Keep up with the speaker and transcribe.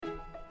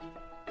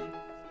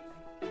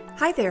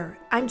Hi there,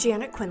 I'm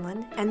Janet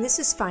Quinlan, and this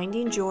is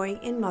Finding Joy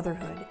in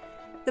Motherhood,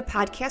 the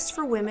podcast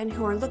for women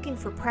who are looking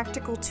for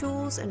practical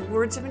tools and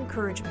words of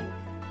encouragement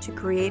to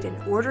create an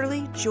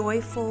orderly,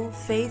 joyful,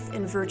 faith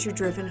and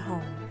virtue-driven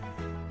home.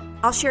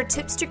 I'll share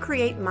tips to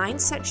create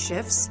mindset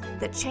shifts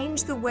that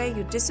change the way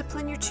you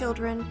discipline your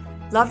children,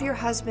 love your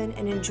husband,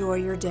 and enjoy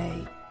your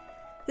day.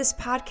 This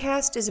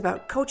podcast is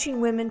about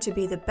coaching women to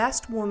be the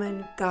best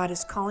woman God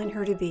is calling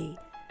her to be.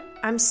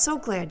 I'm so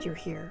glad you're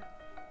here.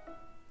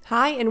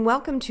 Hi, and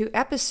welcome to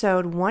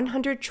episode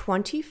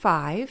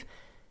 125,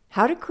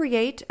 How to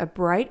Create a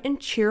Bright and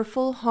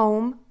Cheerful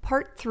Home,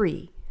 Part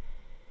 3.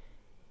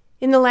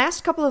 In the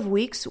last couple of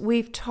weeks,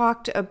 we've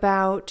talked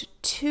about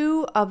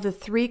two of the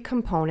three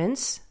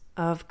components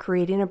of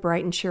creating a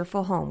bright and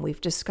cheerful home.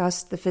 We've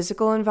discussed the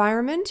physical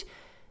environment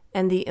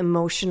and the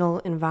emotional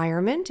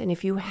environment, and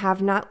if you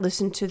have not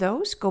listened to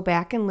those, go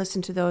back and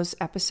listen to those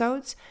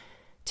episodes.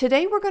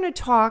 Today, we're going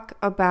to talk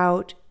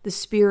about the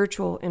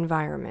spiritual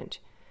environment.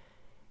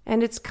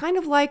 And it's kind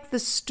of like the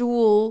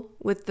stool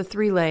with the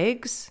three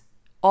legs.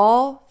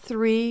 All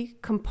three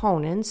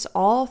components,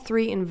 all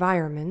three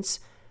environments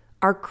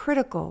are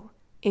critical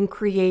in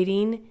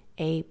creating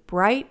a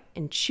bright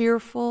and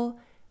cheerful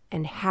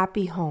and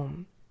happy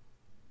home.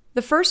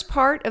 The first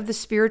part of the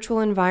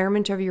spiritual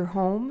environment of your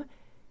home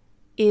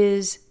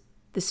is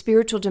the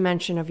spiritual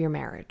dimension of your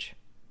marriage.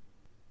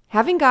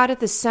 Having God at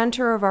the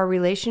center of our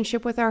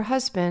relationship with our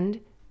husband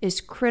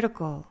is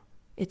critical.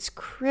 It's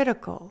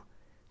critical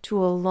to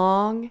a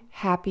long,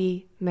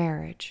 happy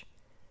marriage.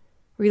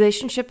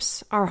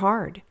 Relationships are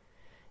hard,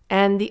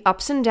 and the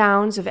ups and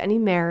downs of any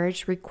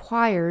marriage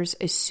requires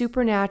a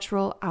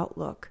supernatural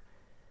outlook,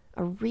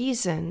 a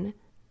reason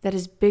that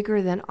is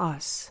bigger than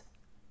us.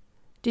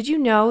 Did you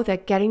know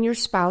that getting your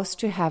spouse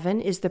to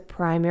heaven is the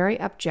primary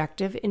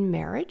objective in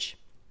marriage?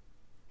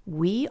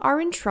 We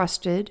are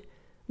entrusted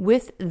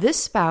with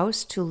this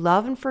spouse to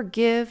love and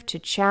forgive, to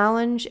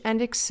challenge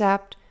and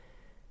accept,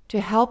 to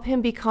help him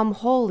become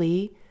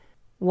holy,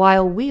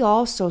 while we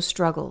also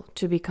struggle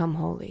to become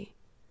holy.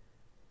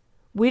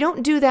 We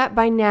don't do that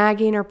by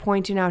nagging or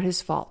pointing out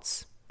his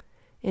faults.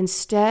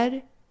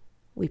 Instead,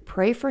 we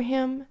pray for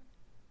him,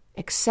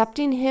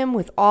 accepting him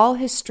with all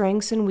his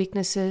strengths and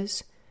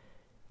weaknesses,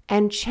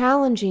 and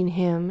challenging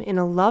him in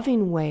a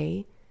loving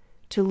way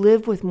to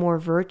live with more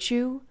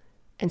virtue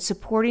and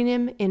supporting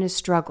him in his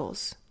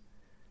struggles.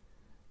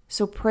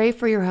 So pray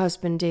for your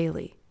husband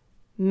daily,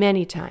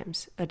 many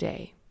times a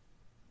day.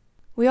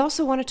 We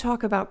also want to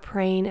talk about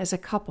praying as a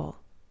couple.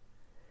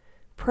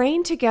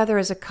 Praying together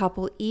as a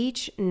couple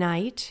each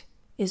night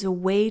is a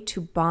way to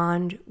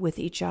bond with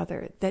each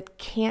other that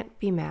can't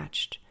be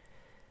matched.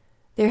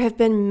 There have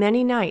been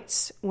many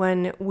nights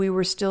when we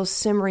were still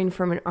simmering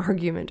from an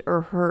argument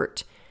or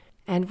hurt,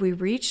 and we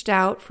reached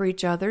out for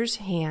each other's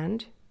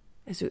hand,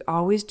 as we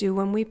always do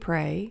when we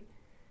pray,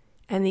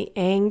 and the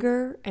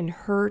anger and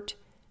hurt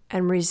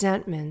and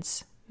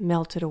resentments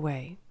melted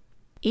away.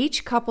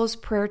 Each couple's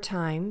prayer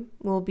time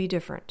will be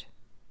different.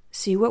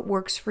 See what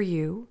works for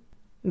you,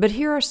 but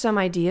here are some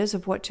ideas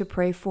of what to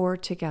pray for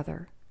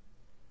together.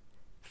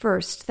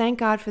 First, thank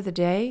God for the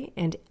day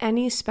and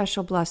any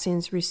special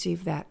blessings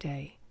received that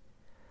day.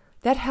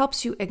 That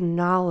helps you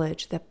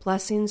acknowledge that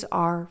blessings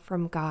are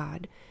from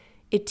God.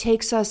 It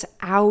takes us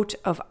out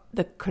of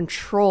the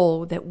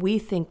control that we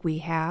think we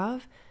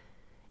have,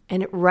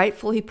 and it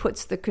rightfully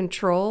puts the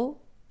control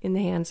in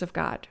the hands of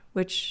God,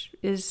 which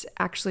is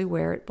actually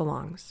where it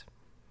belongs.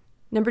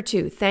 Number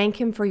 2, thank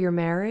Him for your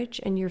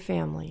marriage and your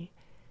family,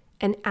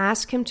 and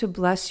ask Him to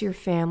bless your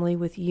family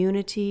with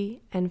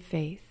unity and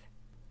faith.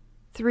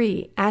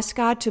 3, ask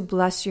God to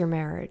bless your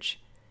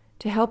marriage,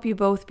 to help you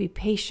both be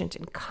patient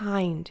and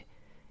kind,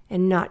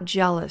 and not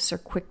jealous or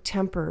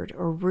quick-tempered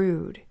or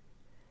rude.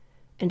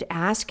 And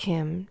ask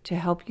Him to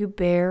help you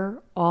bear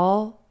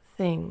all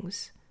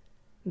things,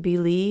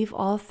 believe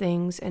all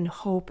things, and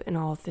hope in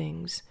all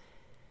things,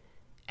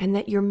 and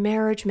that your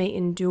marriage may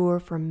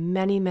endure for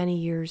many, many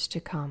years to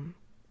come.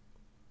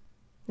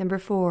 Number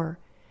 4,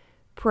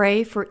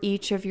 pray for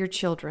each of your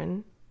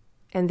children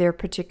and their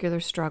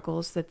particular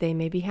struggles that they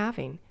may be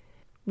having.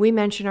 We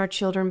mention our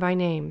children by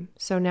name,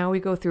 so now we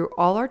go through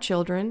all our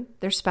children,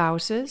 their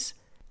spouses,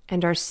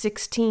 and our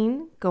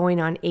 16 going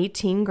on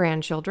 18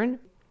 grandchildren.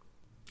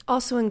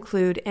 Also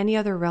include any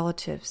other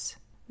relatives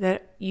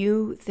that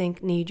you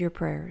think need your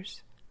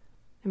prayers.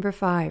 Number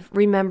 5,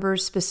 remember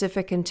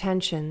specific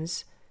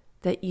intentions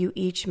that you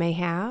each may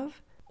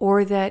have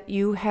or that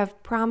you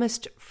have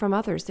promised from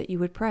others that you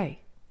would pray.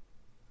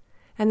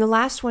 And the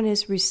last one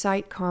is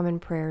recite common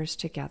prayers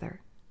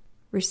together.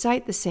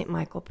 Recite the St.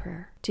 Michael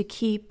prayer to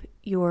keep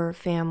your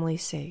family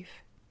safe.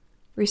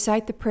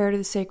 Recite the prayer to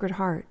the Sacred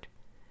Heart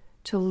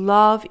to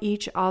love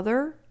each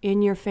other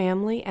in your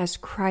family as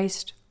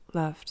Christ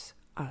loves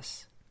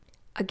us.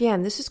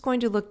 Again, this is going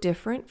to look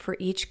different for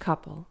each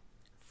couple.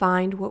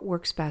 Find what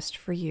works best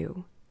for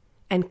you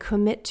and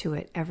commit to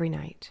it every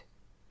night.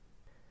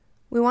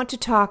 We want to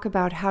talk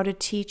about how to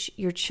teach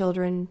your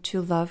children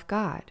to love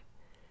God.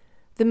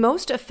 The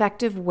most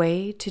effective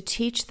way to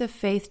teach the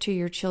faith to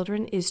your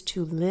children is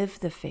to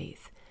live the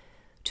faith.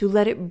 to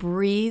let it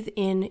breathe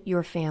in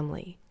your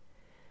family.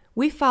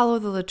 We follow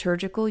the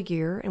liturgical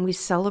year and we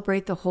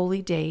celebrate the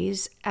holy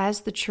days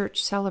as the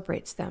church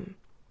celebrates them.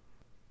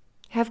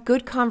 Have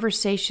good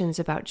conversations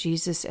about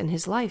Jesus and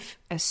his life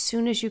as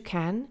soon as you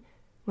can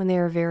when they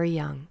are very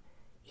young,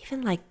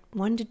 even like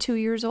 1 to 2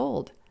 years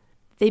old.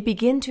 They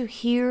begin to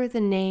hear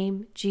the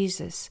name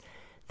Jesus.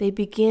 They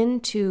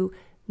begin to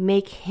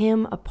make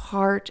him a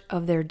part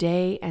of their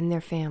day and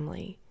their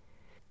family.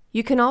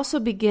 You can also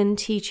begin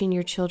teaching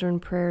your children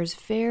prayers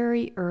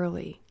very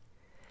early.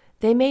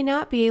 They may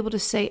not be able to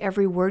say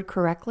every word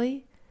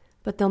correctly,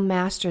 but they'll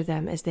master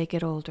them as they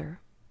get older.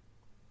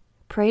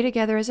 Pray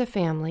together as a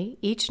family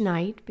each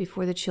night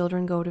before the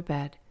children go to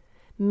bed.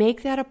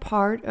 Make that a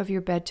part of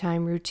your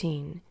bedtime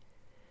routine.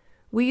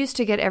 We used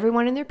to get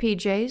everyone in their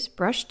PJs,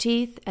 brush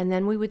teeth, and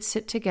then we would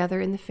sit together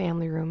in the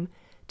family room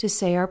to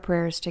say our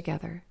prayers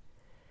together.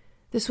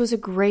 This was a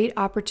great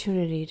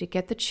opportunity to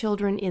get the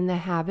children in the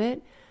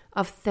habit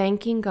of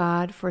thanking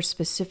God for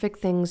specific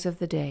things of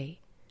the day.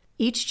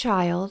 Each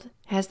child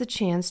has the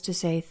chance to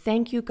say,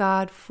 "Thank you,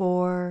 God,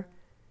 for..."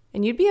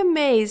 And you'd be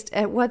amazed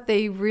at what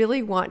they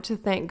really want to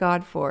thank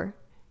God for.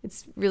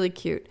 It's really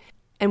cute.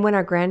 And when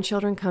our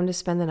grandchildren come to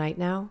spend the night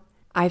now,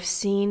 I've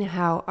seen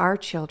how our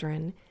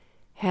children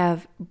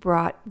have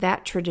brought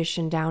that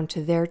tradition down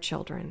to their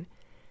children.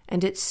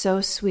 And it's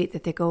so sweet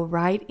that they go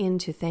right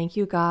into thank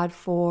you, God,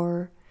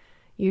 for...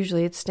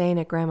 Usually it's staying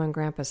at Grandma and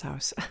Grandpa's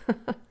house.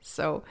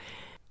 So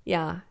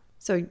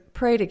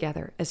pray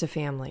together as a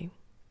family.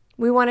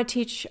 We want to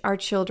teach our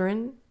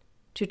children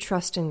to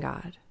trust in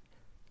God.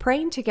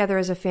 Praying together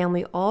as a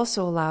family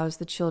also allows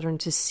the children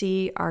to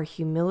see our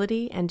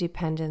humility and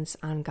dependence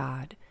on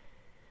God.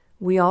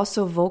 We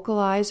also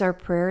vocalize our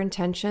prayer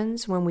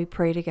intentions when we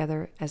pray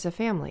together as a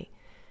family.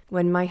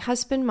 When my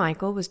husband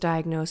Michael was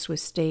diagnosed with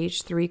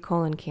stage 3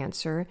 colon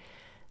cancer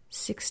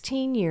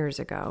 16 years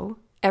ago,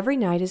 every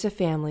night as a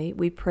family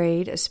we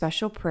prayed a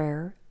special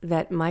prayer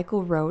that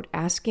Michael wrote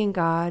asking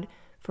God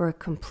for a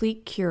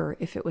complete cure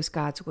if it was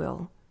God's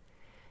will.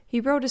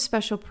 He wrote a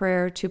special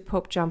prayer to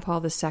Pope John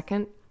Paul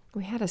II.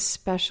 We had a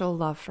special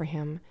love for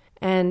him,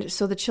 and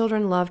so the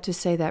children loved to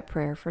say that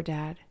prayer for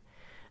Dad.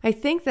 I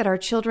think that our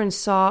children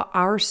saw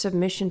our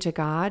submission to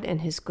God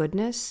and his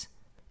goodness,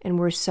 and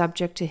were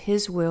subject to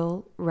his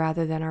will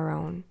rather than our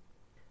own.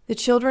 The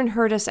children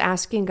heard us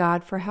asking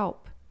God for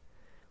help.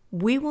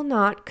 We will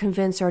not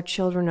convince our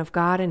children of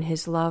God and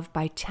his love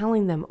by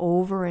telling them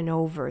over and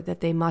over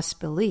that they must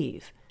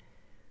believe.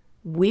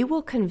 We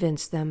will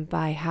convince them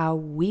by how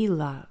we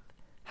love,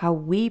 how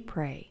we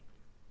pray,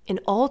 and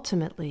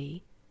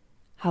ultimately,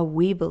 how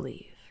we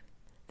believe.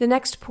 The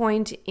next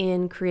point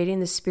in creating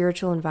the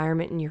spiritual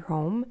environment in your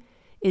home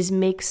is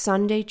make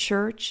Sunday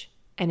church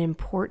an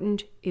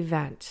important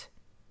event.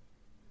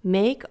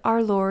 Make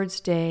our Lord's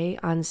Day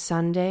on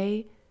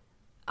Sunday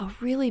a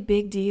really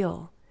big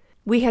deal.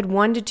 We had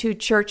 1 to 2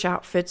 church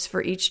outfits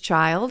for each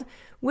child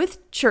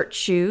with church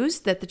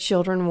shoes that the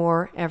children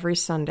wore every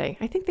Sunday.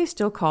 I think they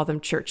still call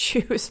them church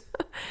shoes.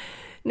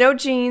 No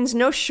jeans,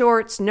 no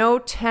shorts, no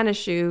tennis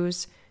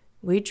shoes.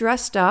 We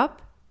dressed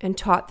up and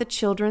taught the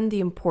children the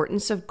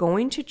importance of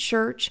going to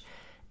church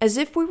as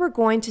if we were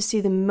going to see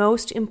the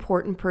most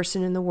important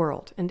person in the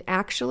world. And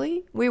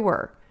actually, we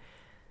were.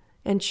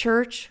 And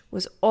church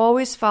was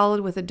always followed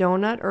with a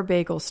donut or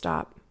bagel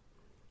stop.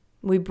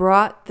 We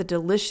brought the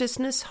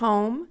deliciousness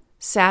home,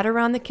 sat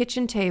around the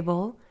kitchen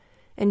table,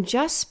 and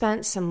just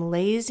spent some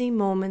lazy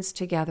moments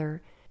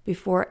together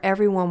before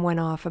everyone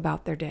went off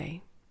about their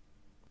day.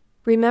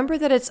 Remember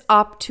that it's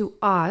up to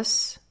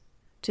us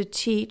to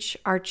teach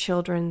our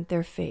children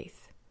their faith.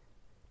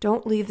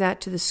 Don't leave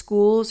that to the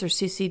schools or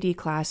CCD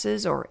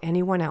classes or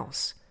anyone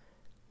else.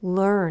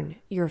 Learn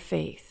your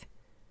faith.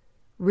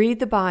 Read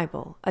the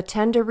Bible,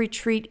 attend a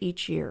retreat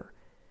each year.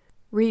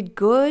 Read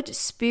good,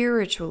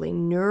 spiritually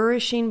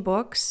nourishing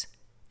books,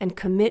 and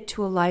commit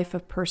to a life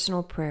of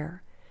personal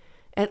prayer.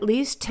 At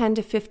least 10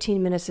 to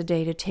 15 minutes a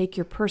day to take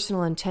your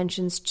personal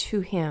intentions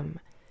to Him,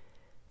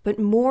 but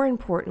more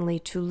importantly,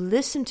 to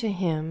listen to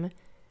Him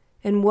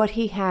and what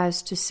He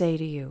has to say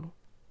to you.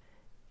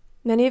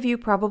 Many of you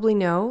probably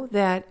know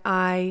that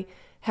I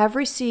have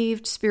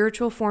received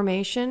spiritual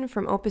formation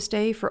from Opus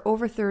Dei for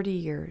over 30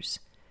 years.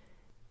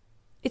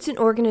 It's an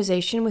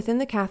organization within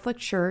the Catholic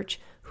Church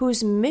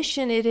whose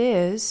mission it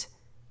is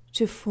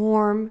to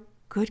form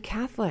good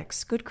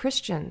Catholics, good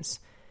Christians,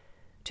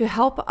 to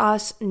help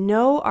us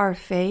know our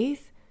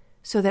faith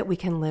so that we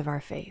can live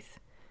our faith.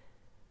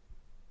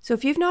 So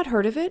if you've not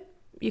heard of it,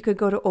 you could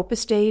go to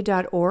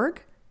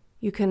opusdei.org.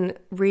 You can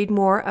read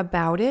more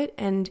about it,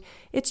 and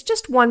it's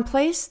just one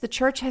place. The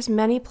church has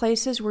many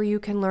places where you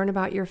can learn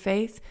about your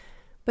faith,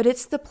 but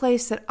it's the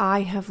place that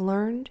I have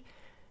learned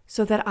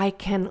so that I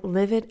can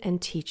live it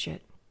and teach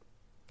it.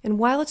 And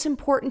while it's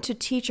important to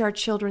teach our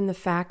children the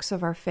facts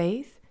of our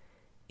faith,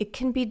 it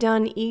can be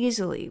done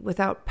easily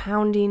without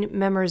pounding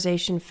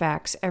memorization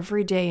facts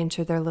every day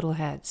into their little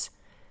heads.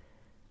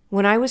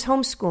 When I was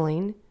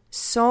homeschooling,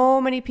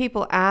 so many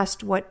people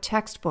asked what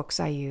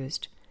textbooks I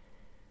used.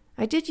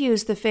 I did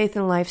use the Faith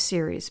and Life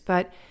series,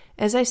 but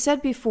As I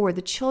said before,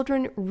 the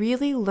children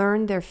really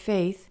learned their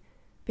faith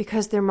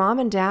because their mom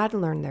and dad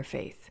learned their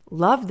faith,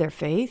 loved their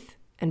faith,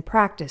 and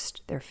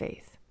practiced their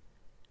faith.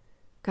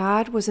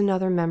 God was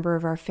another member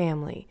of our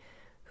family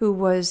who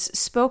was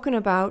spoken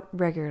about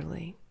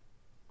regularly.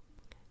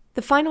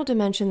 The final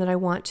dimension that I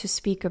want to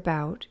speak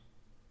about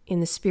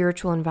in the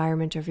spiritual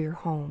environment of your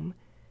home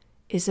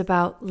is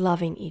about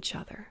loving each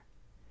other.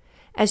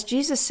 As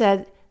Jesus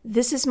said,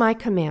 "This is my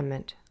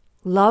commandment,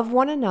 love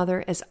one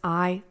another as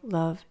I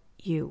love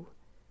you.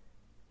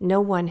 No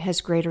one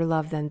has greater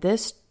love than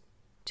this,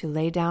 to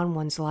lay down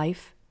one's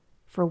life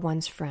for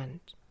one's friend."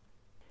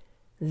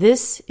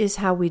 This is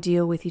how we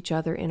deal with each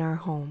other in our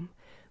home.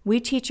 We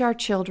teach our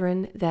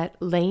children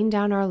that laying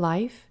down our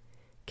life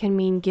can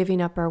mean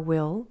giving up our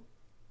will,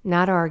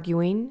 not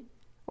arguing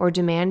or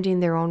demanding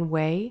their own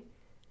way,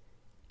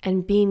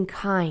 and being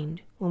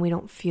kind when we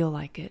don't feel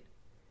like it.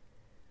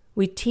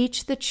 We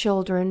teach the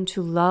children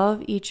to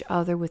love each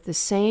other with the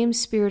same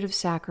spirit of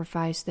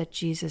sacrifice that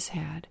Jesus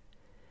had.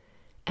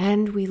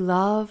 And we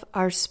love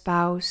our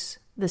spouse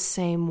the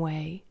same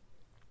way.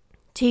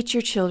 Teach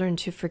your children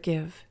to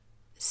forgive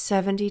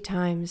 70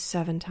 times,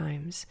 7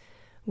 times,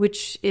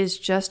 which is,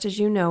 just as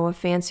you know, a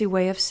fancy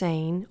way of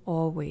saying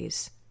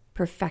always,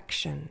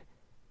 perfection,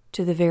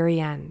 to the very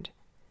end.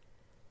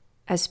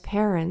 As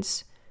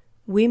parents,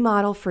 we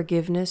model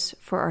forgiveness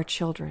for our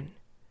children,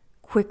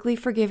 quickly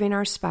forgiving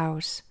our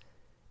spouse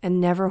and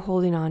never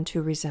holding on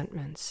to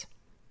resentments.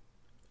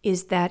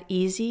 Is that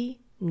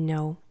easy?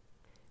 No.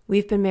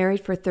 We've been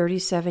married for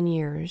 37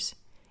 years.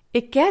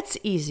 It gets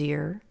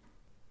easier,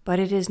 but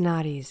it is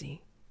not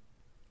easy.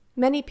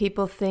 Many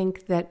people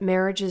think that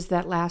marriages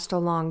that last a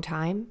long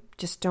time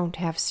just don't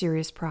have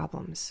serious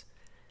problems.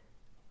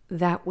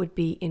 That would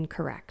be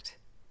incorrect.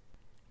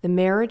 The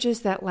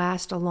marriages that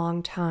last a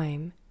long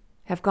time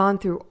have gone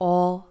through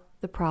all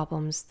the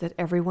problems that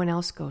everyone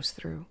else goes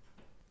through.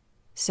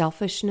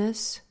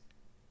 Selfishness,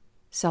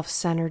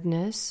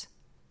 self-centeredness,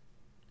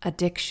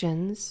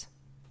 addictions,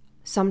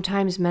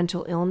 sometimes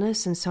mental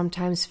illness and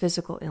sometimes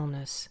physical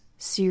illness,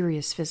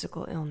 serious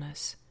physical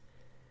illness.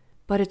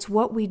 But it's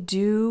what we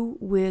do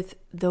with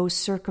those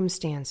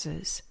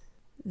circumstances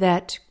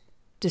that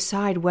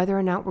decide whether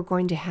or not we're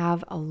going to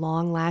have a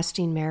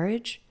long-lasting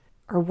marriage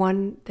or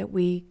one that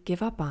we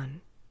give up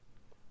on.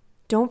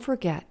 Don't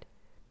forget,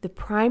 the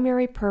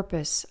primary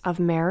purpose of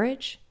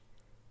marriage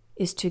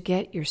is to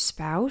get your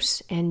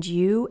spouse and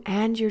you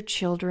and your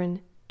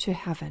children to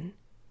heaven.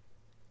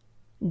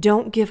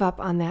 Don't give up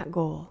on that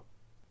goal.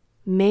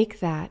 Make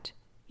that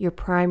your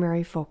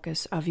primary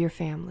focus of your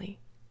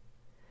family.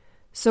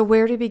 So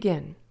where to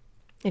begin?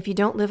 If you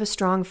don't live a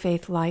strong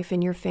faith life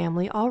in your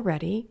family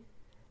already,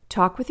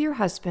 talk with your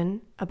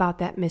husband about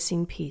that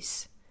missing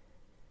piece.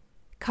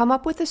 Come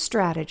up with a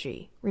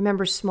strategy,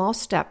 remember small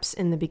steps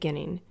in the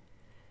beginning,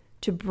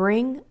 to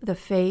bring the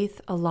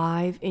faith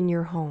alive in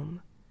your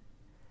home.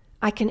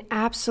 I can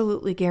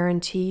absolutely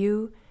guarantee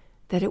you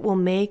that it will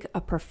make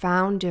a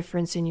profound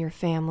difference in your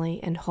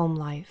family and home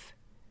life.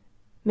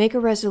 Make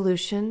a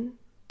resolution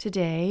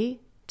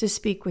today to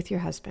speak with your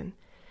husband.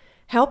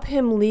 Help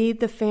him lead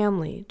the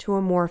family to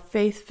a more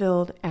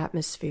faith-filled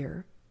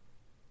atmosphere.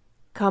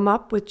 Come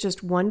up with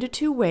just 1 to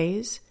 2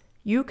 ways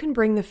you can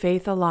bring the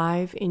faith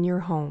alive in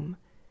your home.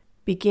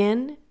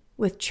 Begin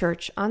with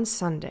church on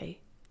Sunday,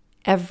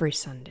 every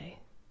Sunday.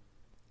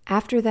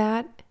 After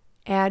that,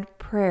 add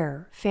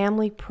prayer,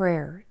 family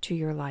prayer to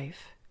your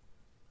life.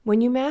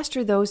 When you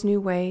master those new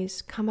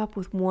ways, come up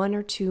with 1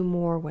 or 2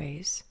 more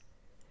ways.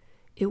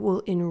 It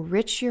will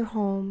enrich your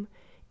home,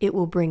 it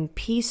will bring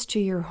peace to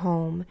your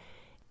home,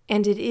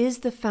 and it is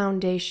the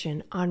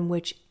foundation on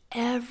which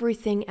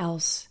everything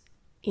else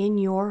in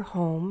your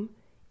home,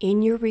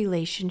 in your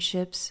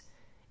relationships,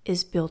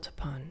 is built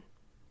upon.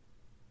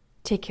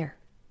 Take care.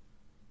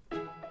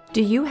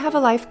 Do you have a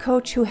life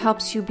coach who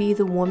helps you be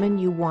the woman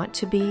you want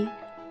to be,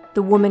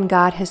 the woman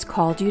God has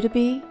called you to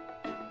be?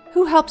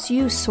 Who helps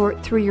you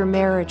sort through your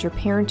marriage or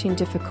parenting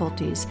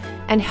difficulties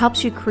and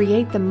helps you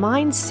create the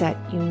mindset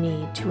you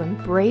need to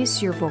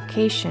embrace your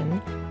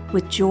vocation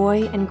with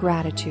joy and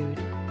gratitude?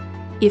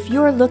 If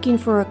you're looking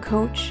for a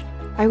coach,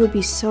 I would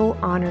be so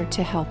honored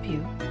to help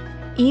you.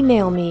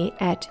 Email me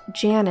at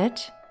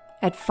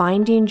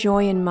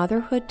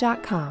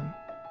janet@findingjoyinmotherhood.com.